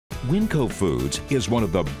WinCo Foods is one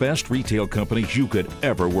of the best retail companies you could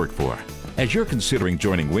ever work for. As you're considering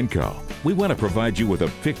joining WinCo, we want to provide you with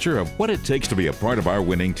a picture of what it takes to be a part of our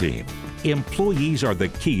winning team. Employees are the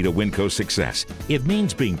key to WinCo's success. It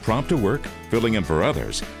means being prompt to work, filling in for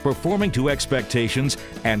others, performing to expectations,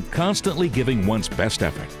 and constantly giving one's best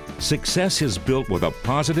effort. Success is built with a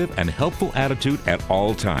positive and helpful attitude at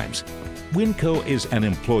all times. WinCo is an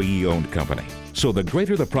employee-owned company, so the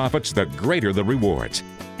greater the profits, the greater the rewards.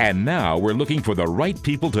 And now we're looking for the right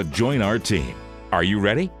people to join our team. Are you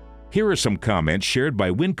ready? Here are some comments shared by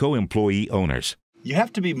WinCo employee owners. You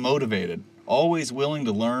have to be motivated, always willing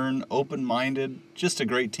to learn, open-minded, just a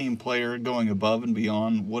great team player going above and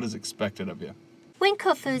beyond what is expected of you.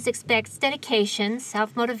 WinCo Foods expects dedication,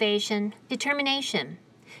 self-motivation, determination.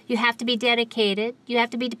 You have to be dedicated, you have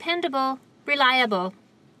to be dependable, reliable.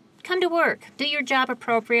 Come to work, do your job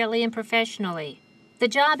appropriately and professionally. The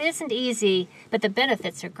job isn't easy, but the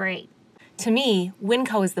benefits are great. To me,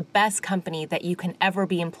 WinCo is the best company that you can ever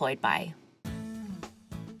be employed by.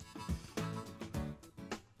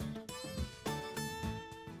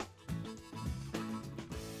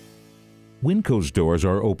 WinCo's doors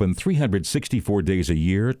are open 364 days a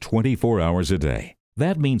year, 24 hours a day.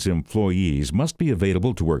 That means employees must be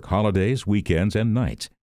available to work holidays, weekends, and nights.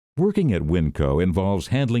 Working at WinCo involves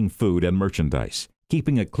handling food and merchandise,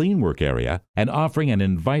 keeping a clean work area, and offering an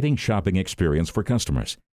inviting shopping experience for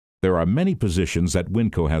customers. There are many positions that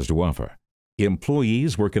WinCo has to offer.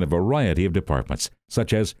 Employees work in a variety of departments,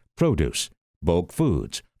 such as produce, bulk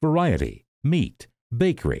foods, variety, meat,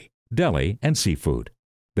 bakery, deli, and seafood.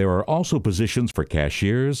 There are also positions for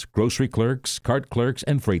cashiers, grocery clerks, cart clerks,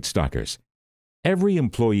 and freight stockers. Every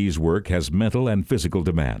employee's work has mental and physical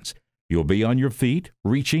demands. You'll be on your feet,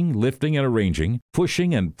 reaching, lifting, and arranging,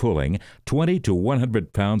 pushing and pulling 20 to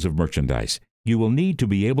 100 pounds of merchandise. You will need to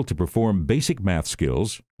be able to perform basic math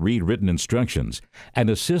skills, read written instructions, and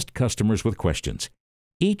assist customers with questions.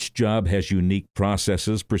 Each job has unique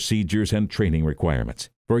processes, procedures, and training requirements.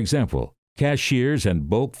 For example, cashiers and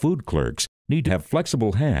bulk food clerks need to have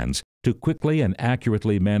flexible hands to quickly and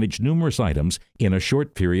accurately manage numerous items in a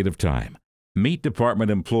short period of time. Meat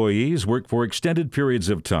department employees work for extended periods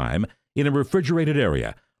of time in a refrigerated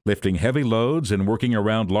area, lifting heavy loads and working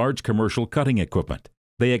around large commercial cutting equipment.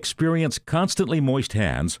 They experience constantly moist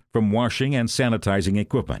hands from washing and sanitizing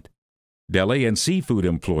equipment. Deli and seafood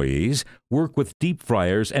employees work with deep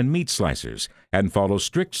fryers and meat slicers and follow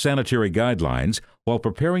strict sanitary guidelines while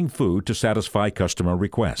preparing food to satisfy customer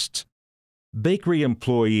requests. Bakery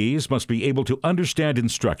employees must be able to understand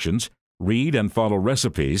instructions, read and follow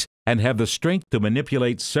recipes, and have the strength to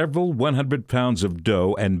manipulate several 100 pounds of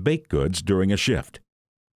dough and baked goods during a shift.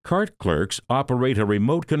 Cart clerks operate a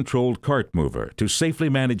remote-controlled cart mover to safely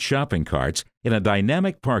manage shopping carts in a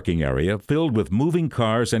dynamic parking area filled with moving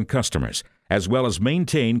cars and customers, as well as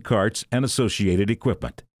maintain carts and associated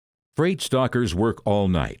equipment. Freight stockers work all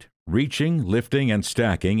night, reaching, lifting, and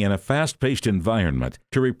stacking in a fast-paced environment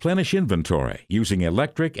to replenish inventory using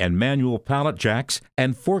electric and manual pallet jacks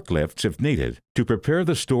and forklifts if needed to prepare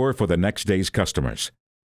the store for the next day's customers.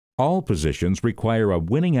 All positions require a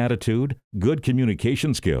winning attitude, good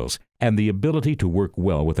communication skills, and the ability to work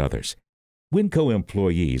well with others. WinCo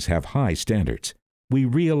employees have high standards. We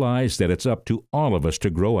realize that it's up to all of us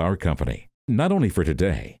to grow our company, not only for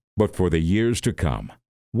today, but for the years to come.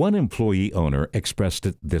 One employee owner expressed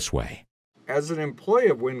it this way. As an employee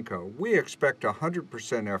of WinCo, we expect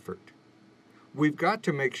 100% effort. We've got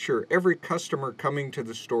to make sure every customer coming to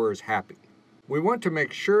the store is happy. We want to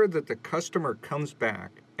make sure that the customer comes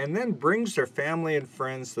back and then brings their family and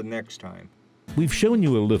friends the next time. We've shown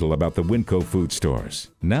you a little about the WinCo food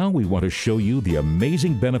stores. Now we want to show you the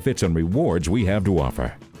amazing benefits and rewards we have to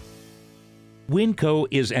offer. WinCo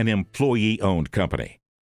is an employee-owned company.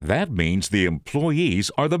 That means the employees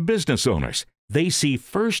are the business owners. They see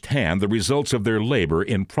firsthand the results of their labor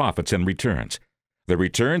in profits and returns. The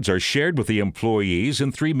returns are shared with the employees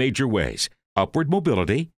in three major ways: upward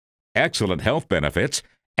mobility, excellent health benefits,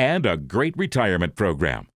 and a great retirement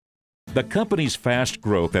program. The company's fast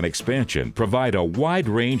growth and expansion provide a wide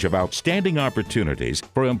range of outstanding opportunities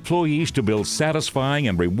for employees to build satisfying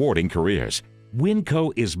and rewarding careers.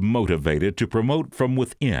 WinCo is motivated to promote from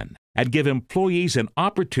within and give employees an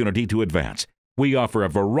opportunity to advance. We offer a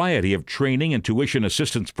variety of training and tuition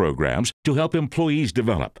assistance programs to help employees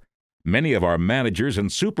develop. Many of our managers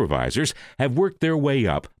and supervisors have worked their way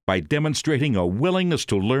up by demonstrating a willingness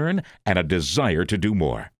to learn and a desire to do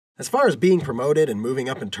more. As far as being promoted and moving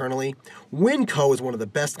up internally, WinCo is one of the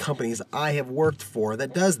best companies I have worked for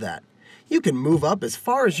that does that. You can move up as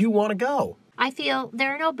far as you want to go. I feel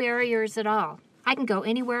there are no barriers at all. I can go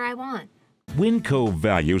anywhere I want. WinCo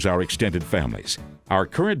values our extended families. Our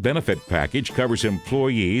current benefit package covers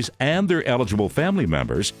employees and their eligible family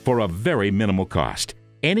members for a very minimal cost.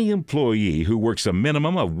 Any employee who works a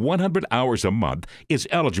minimum of 100 hours a month is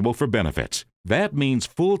eligible for benefits. That means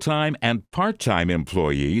full-time and part-time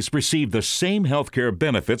employees receive the same healthcare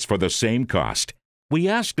benefits for the same cost. We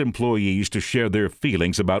asked employees to share their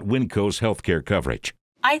feelings about WinCo's healthcare coverage.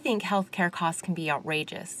 I think healthcare costs can be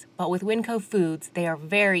outrageous, but with WinCo Foods, they are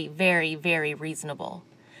very, very, very reasonable.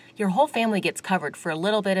 Your whole family gets covered for a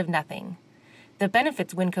little bit of nothing. The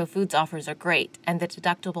benefits WinCo Foods offers are great, and the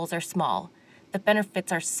deductibles are small. The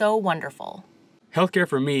benefits are so wonderful. Healthcare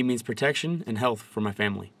for me means protection and health for my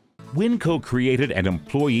family. WinCo created an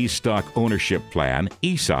employee stock ownership plan,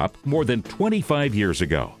 ESOP, more than 25 years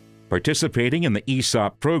ago. Participating in the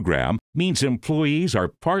ESOP program means employees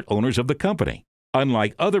are part owners of the company.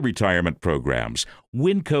 Unlike other retirement programs,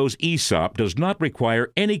 WinCo's ESOP does not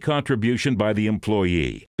require any contribution by the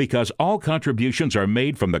employee because all contributions are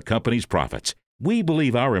made from the company's profits. We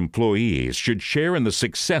believe our employees should share in the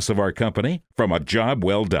success of our company from a job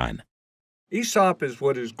well done. ESOP is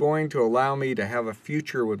what is going to allow me to have a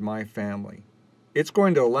future with my family. It's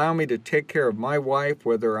going to allow me to take care of my wife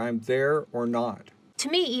whether I'm there or not. To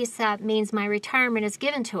me, ESOP means my retirement is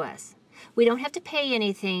given to us. We don't have to pay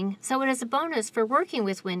anything, so it is a bonus for working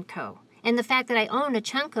with WinCo. And the fact that I own a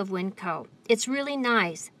chunk of WinCo, it's really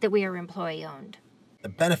nice that we are employee-owned. The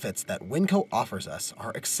benefits that WinCo offers us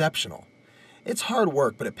are exceptional. It's hard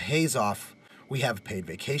work, but it pays off. We have paid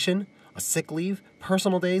vacation, a sick leave,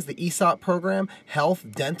 personal days, the ESOP program, health,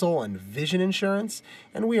 dental, and vision insurance,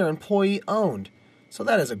 and we are employee-owned. So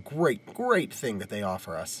that is a great, great thing that they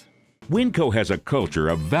offer us. WinCo has a culture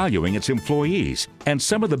of valuing its employees, and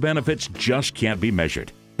some of the benefits just can't be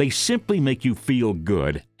measured. They simply make you feel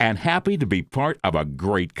good and happy to be part of a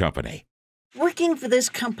great company. Working for this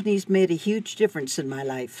company's made a huge difference in my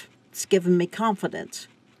life. It's given me confidence.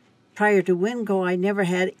 Prior to WinCo, I never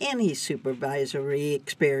had any supervisory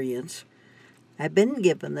experience. I've been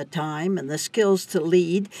given the time and the skills to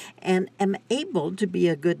lead and am able to be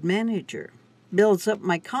a good manager. Builds up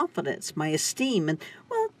my confidence, my esteem, and,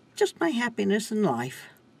 well, just my happiness in life.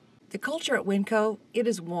 The culture at WinCo, it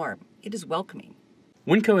is warm. It is welcoming.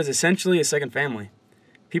 WinCo is essentially a second family.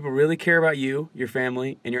 People really care about you, your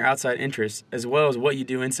family, and your outside interests, as well as what you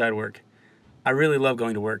do inside work. I really love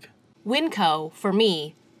going to work. WinCo, for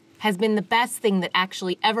me, has been the best thing that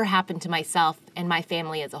actually ever happened to myself and my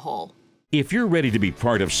family as a whole. If you're ready to be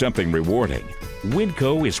part of something rewarding,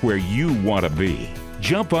 WinCo is where you want to be.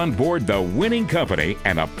 Jump on board the winning company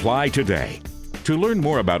and apply today. To learn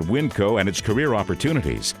more about WinCo and its career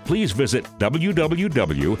opportunities, please visit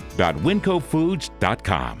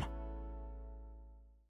www.wincofoods.com.